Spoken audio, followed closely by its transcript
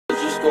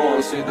go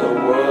and see the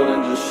world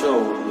and just show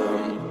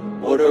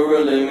them what it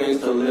really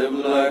means to live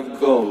life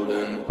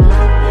golden.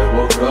 Yeah,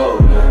 we're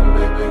golden,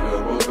 baby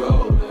girl, we're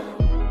golden.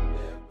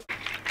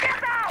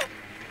 Get out!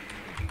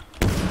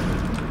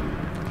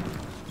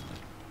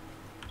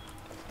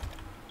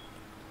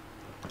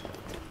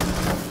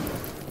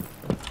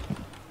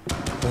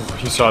 Oh,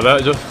 you saw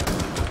that, Jeff?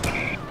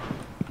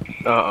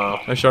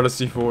 I shot a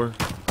C4.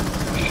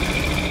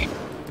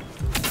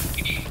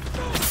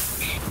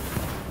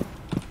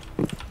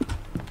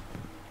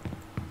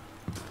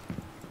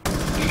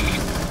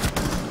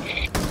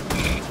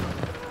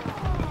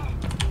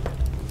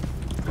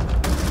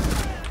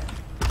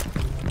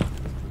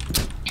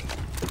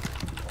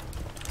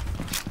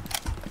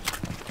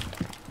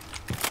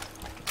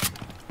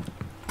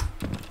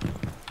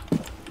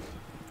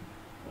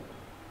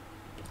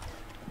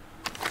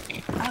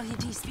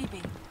 LED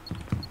sweeping.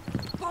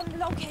 Bomb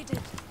located.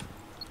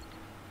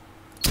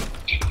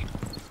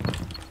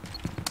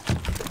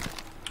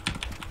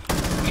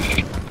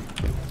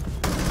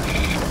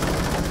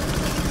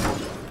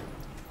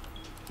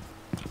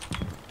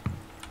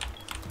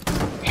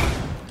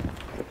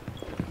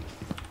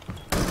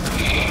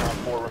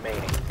 Four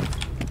remaining.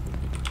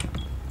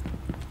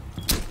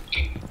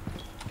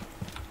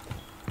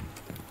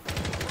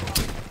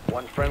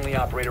 One friendly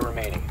operator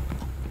remaining.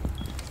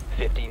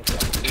 15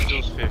 seconds.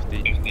 Vigil's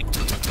 50.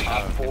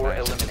 Op 4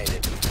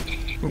 eliminated.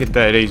 Get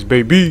that ace,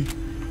 baby.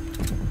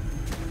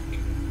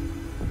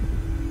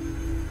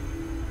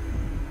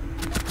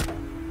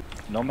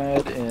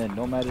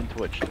 Nomad and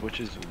Twitch. Twitch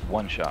is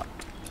one shot.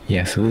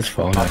 Yeah, so this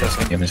fall this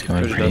game is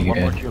going pretty One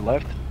more to good. your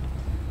left.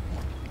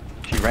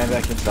 She ran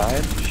back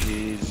inside.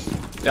 She's.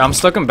 Yeah, I'm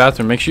stuck in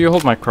bathroom. Make sure you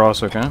hold my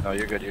cross, okay? Oh,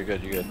 you're good. You're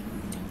good. You're good.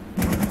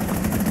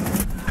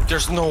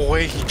 There's no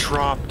way he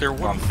dropped. There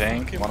One on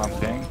ping. One on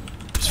ping.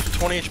 He's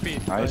 20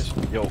 HP. Nice.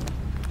 Yo,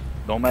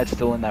 Nomad's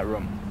still in that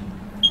room.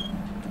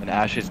 And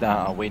Ash is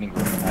down. Waiting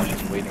room. Ash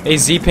is waiting. Hey,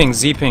 Z-ping,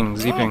 Z-ping,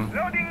 Z-ping.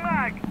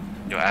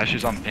 Yo, Ash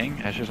is on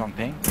ping. Ash is on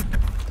ping.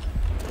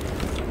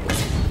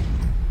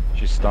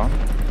 She's stunned.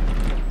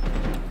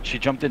 She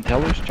jumped in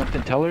tellers. Jumped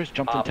in tellers.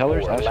 Jumped in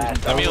tellers. Ash is in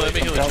tellers. Let me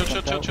heal.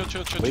 Jumped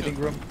Chill. out. Waiting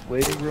room.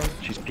 Waiting room.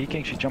 She's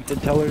peeking. She jumped in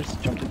tellers.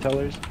 Jumped in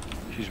tellers.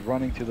 She's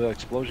running to the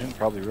explosion.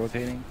 Probably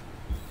rotating.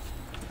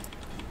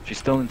 She's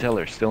still in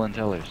tellers. Still in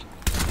tellers.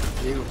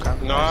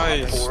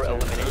 Nice. Four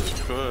eliminated.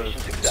 That's good.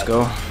 Let's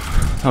go.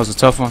 That was a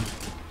tough one.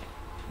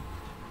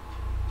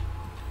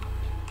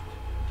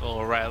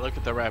 Oh, rat. Look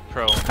at the rat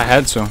pro. I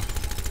had to.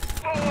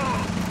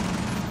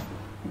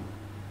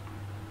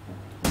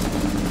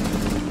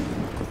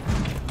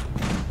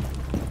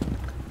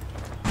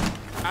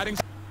 Adding.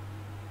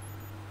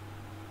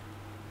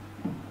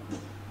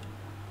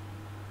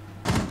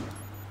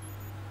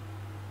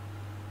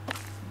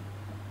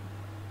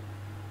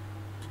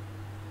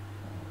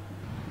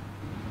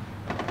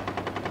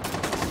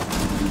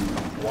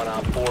 One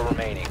op 4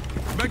 remaining.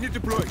 Magnet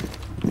deployed.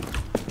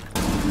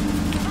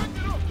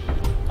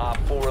 Op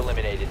 4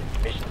 eliminated.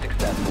 Mission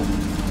successful.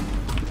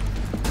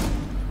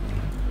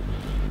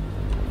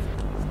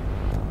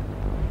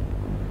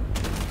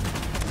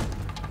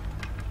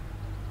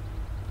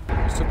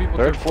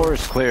 Third floor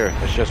is clear.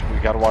 It's just we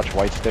gotta watch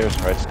white stairs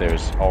and red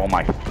stairs. Oh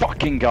my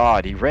fucking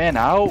god, he ran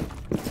out.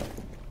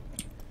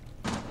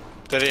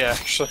 Did he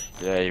actually?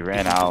 Yeah, he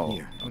ran out.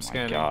 I'm Oh my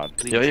scanning. god.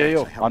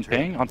 Yo. On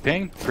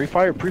ping.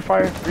 Pre-fire.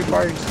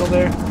 He's still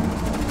there.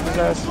 His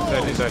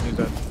ass. He's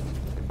dead.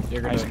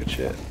 You're Nice, gonna. good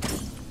shit.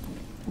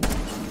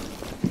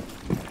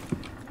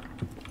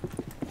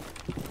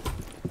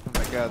 Oh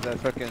my god, that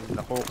fucking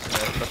the Hulk that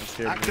fucking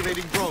scared me.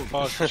 Activating drone.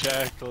 Fuck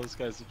Jackal. This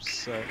guy's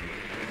upset.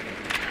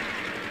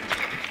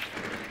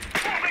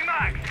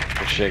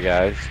 Good shit,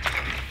 guys.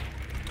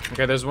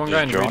 Okay, there's one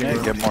guy in Just drone reading it,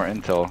 room. get more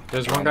intel.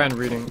 There's one guy in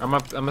reading. I'm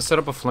gonna set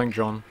up a flank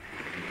drone.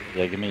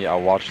 Yeah, give me.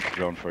 I'll watch the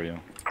drone for you.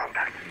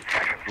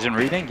 He's in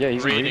reading. Yeah,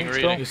 he's in reading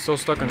still. He's still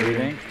stuck in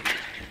reading.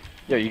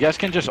 Yeah, you guys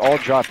can just all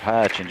drop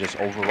hatch and just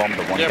overrun the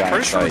one guy. Yeah,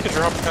 pretty sure we inside. could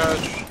drop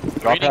patch.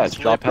 Drop hatch,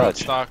 drop hatch.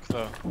 Stock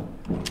though.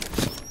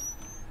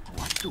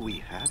 What do we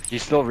have?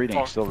 He's still reading.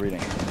 Oh. Still reading.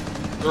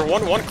 There's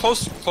one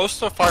close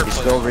to fireplace.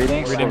 He's still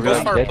reading. Reading. Still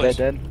reading. Fireplace.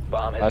 Dead.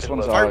 Bomb has Last been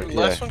one's located. yeah,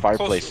 last one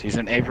fireplace. close. He's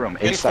in A room.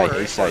 A In site.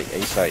 corner, A site.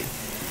 A site.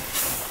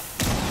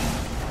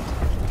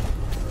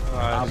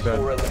 Op 4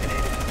 eliminated.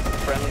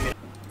 Friendly.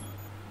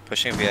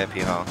 Pushing VIP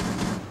hall.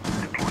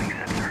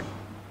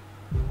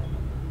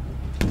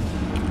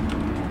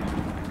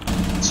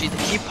 See, the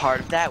key part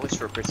of that was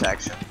for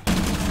protection.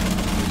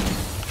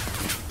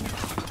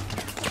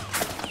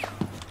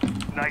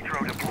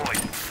 Nitro deployed.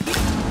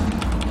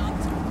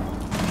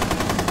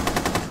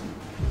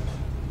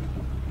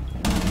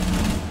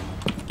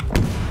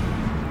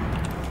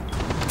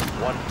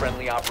 One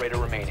friendly operator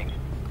remaining.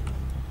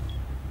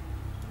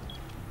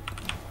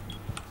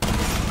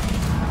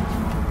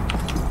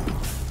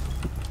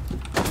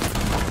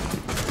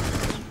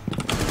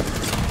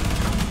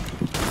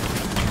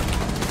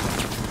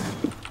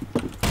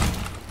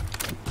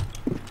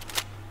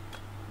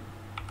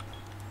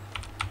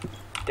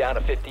 Down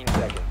to 15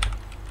 seconds.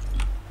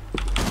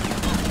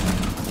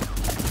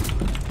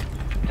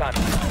 Time.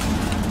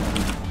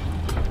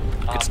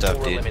 Good stuff,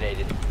 dude.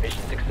 Eliminated.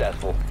 Mission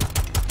successful.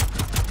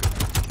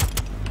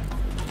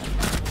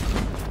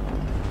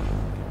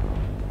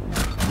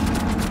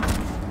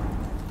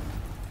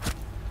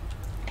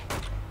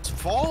 It's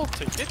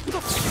vaulting. Get the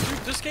dude,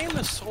 this game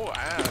is so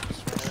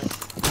ass, man.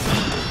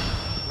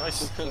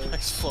 Nice,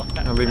 nice flat.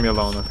 Now leave me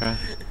alone, okay?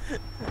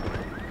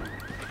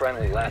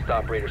 Friendly, last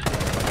operator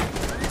standing.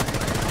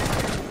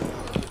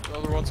 The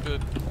other one's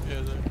good.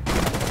 Yeah, there.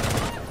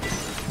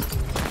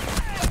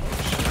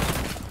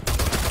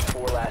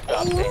 4 last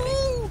stop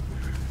standing.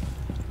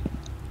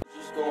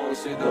 Just go and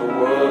see the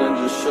world and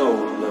just show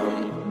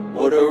them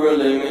what it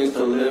really means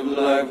to live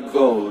life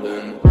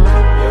golden.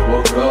 Yeah,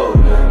 we're golden.